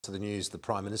To the news, the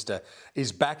Prime Minister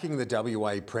is backing the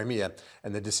WA Premier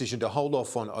and the decision to hold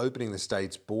off on opening the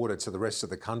state's border to the rest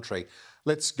of the country.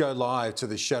 Let's go live to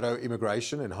the Shadow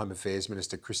Immigration and Home Affairs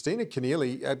Minister Kristina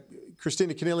Keneally.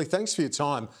 Kristina Keneally, thanks for your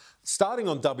time. Starting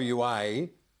on WA,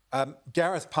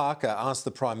 Gareth Parker asked the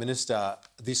Prime Minister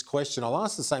this question. I'll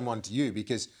ask the same one to you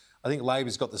because I think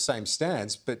Labor's got the same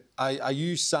stance, but are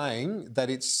you saying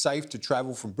that it's safe to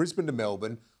travel from Brisbane to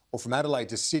Melbourne or from Adelaide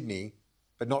to Sydney,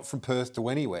 but not from Perth to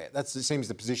anywhere? It seems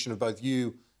the position of both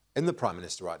you and the Prime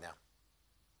Minister right now.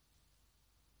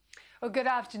 Well, good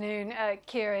afternoon,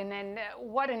 Kieran, and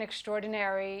what an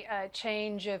extraordinary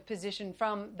change of position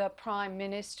from the Prime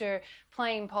Minister,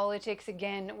 playing politics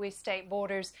again with state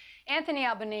borders. Anthony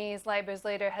Albanese, Labor's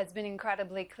leader, has been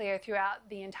incredibly clear throughout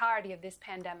the entirety of this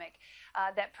pandemic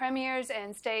that premiers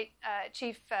and state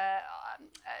chief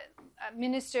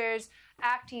ministers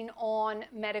acting on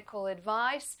medical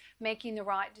advice, making the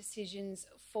right decisions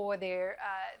for their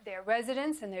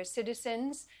residents and their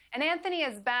citizens. And Anthony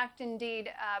has backed, indeed,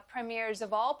 premiers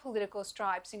of all political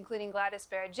stripes, including Gladys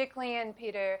Berejiklian,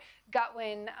 Peter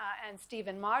Gutwein and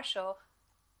Stephen Marshall,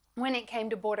 when it came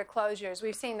to border closures.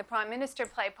 We've seen the Prime Minister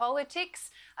play politics,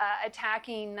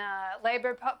 attacking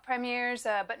Labor premiers,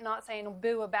 but not saying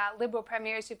boo about Liberal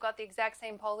premiers who've got the exact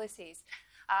same policies.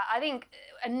 I think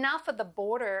enough of the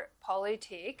border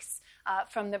politics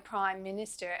from the Prime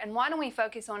Minister. And why don't we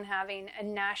focus on having a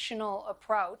national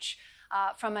approach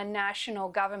from a national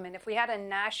government? If we had a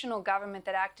national government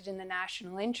that acted in the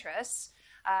national interests,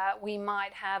 we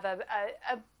might have a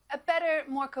better,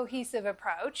 more cohesive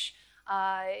approach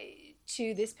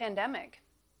to this pandemic.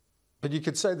 But you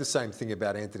could say the same thing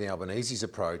about Anthony Albanese's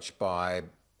approach by,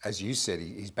 as you said,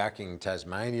 he's backing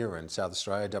Tasmania and South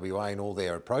Australia, WA, and all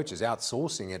their approaches,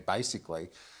 outsourcing it basically.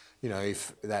 You know,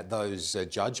 if those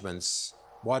judgments,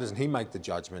 why doesn't he make the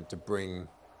judgment to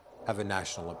have a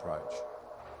national approach?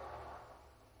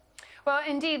 Well,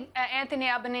 indeed, Anthony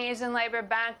Albanese and Labor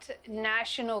backed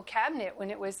National Cabinet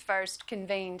when it was first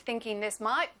convened, thinking this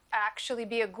might actually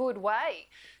be a good way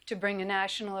to bring a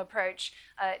national approach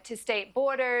to state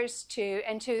borders,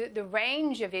 and to the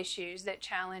range of issues that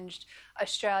challenged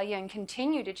Australia and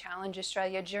continue to challenge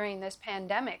Australia during this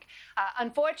pandemic.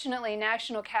 Unfortunately,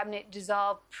 National Cabinet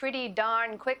dissolved pretty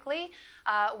darn quickly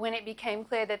when it became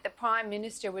clear that the Prime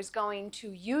Minister was going to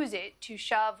use it to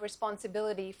shove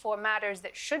responsibility for matters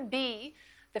that should be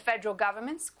the federal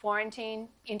government's: quarantine,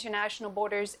 international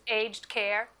borders, aged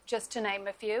care, just to name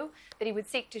a few, that he would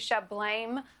seek to shove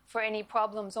blame for any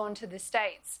problems onto the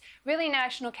states. Really,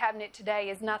 National Cabinet today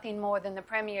is nothing more than the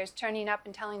Premiers turning up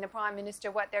and telling the Prime Minister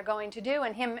what they're going to do,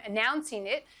 and him announcing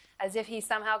it as if he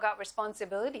somehow got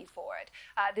responsibility for it.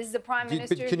 This is a Prime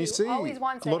Minister who always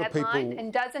wants a headline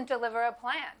and doesn't deliver a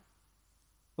plan.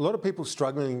 A lot of people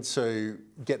struggling to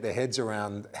get their heads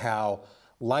around how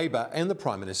Labor and the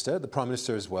Prime Minister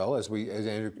as well, as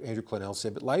Andrew Clennell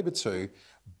said, but Labor too,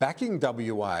 backing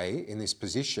WA in this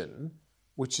position,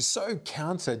 which is so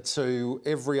counter to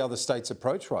every other state's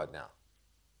approach right now.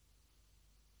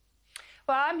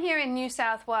 Well, I'm here in New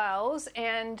South Wales,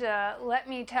 and let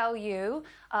me tell you,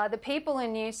 the people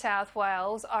in New South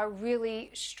Wales are really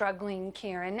struggling,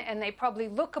 Kieran, and they probably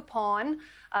look upon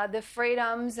the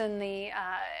freedoms and the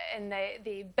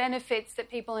benefits that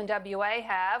people in WA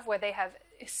have, where they have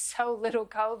so little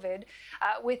COVID,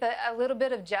 with a little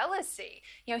bit of jealousy.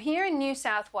 You know, here in New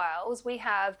South Wales, we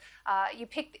have, you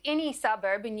pick any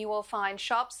suburb and you will find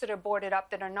shops that are boarded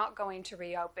up that are not going to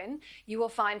reopen. You will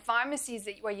find pharmacies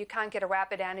where you can't get a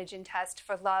rapid antigen test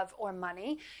for love or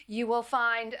money. You will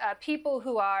find people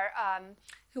who are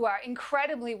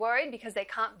incredibly worried because they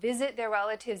can't visit their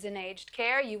relatives in aged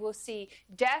care. You will see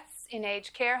deaths in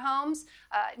aged care homes,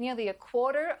 nearly a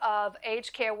quarter of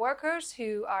aged care workers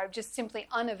who are just simply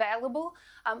unavailable.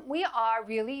 We are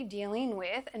really dealing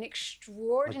with an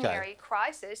extraordinary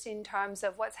crisis in terms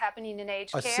of what's happening in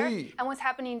aged care and what's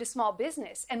happening to small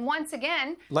business. And once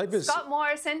again, Scott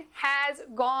Morrison has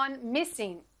gone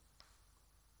missing.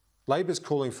 Labor's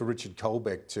calling for Richard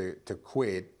Colbeck to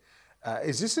quit.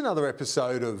 Is this another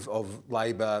episode of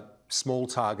Labor, small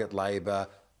target Labor,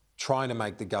 trying to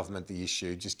make the government the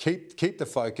issue? Just keep the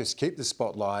focus, keep the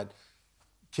spotlight,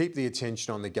 keep the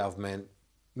attention on the government.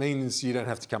 Means you don't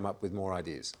have to come up with more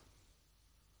ideas.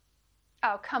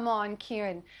 Oh, come on,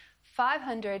 Kieran.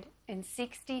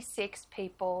 566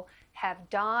 people have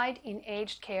died in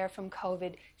aged care from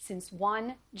COVID since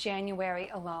 1 January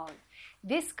alone.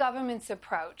 This government's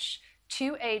approach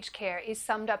to aged care is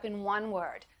summed up in one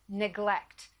word: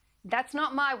 neglect. That's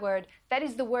not my word. That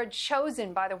is the word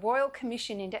chosen by the Royal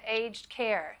Commission into Aged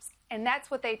Care, and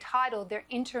that's what they titled their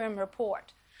interim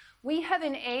report. We have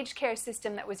an aged care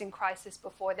system that was in crisis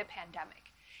before the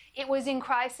pandemic. It was in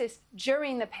crisis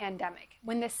during the pandemic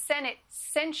when the Senate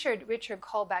censured Richard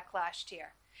Colbeck last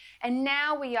year. And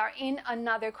now we are in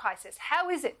another crisis. How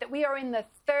is it that we are in the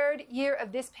third year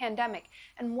of this pandemic?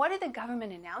 And what did the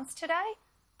government announce today?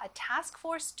 A task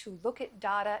force to look at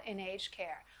data in aged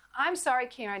care. I'm sorry,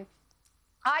 Kieran,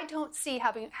 I don't see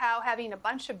how having a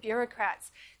bunch of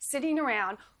bureaucrats sitting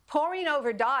around poring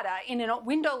over data in a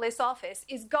windowless office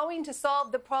is going to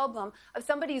solve the problem of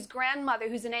somebody's grandmother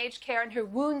who's in aged care and her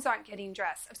wounds aren't getting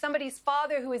dressed, of somebody's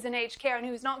father who is in aged care and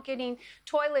who's not getting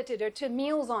toileted or to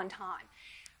meals on time.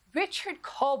 Richard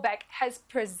Colbeck has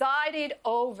presided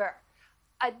over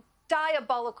a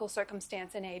diabolical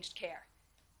circumstance in aged care.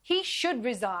 He should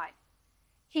resign.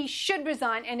 He should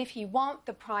resign, and if he won't,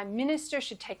 the Prime Minister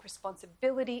should take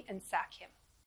responsibility and sack him.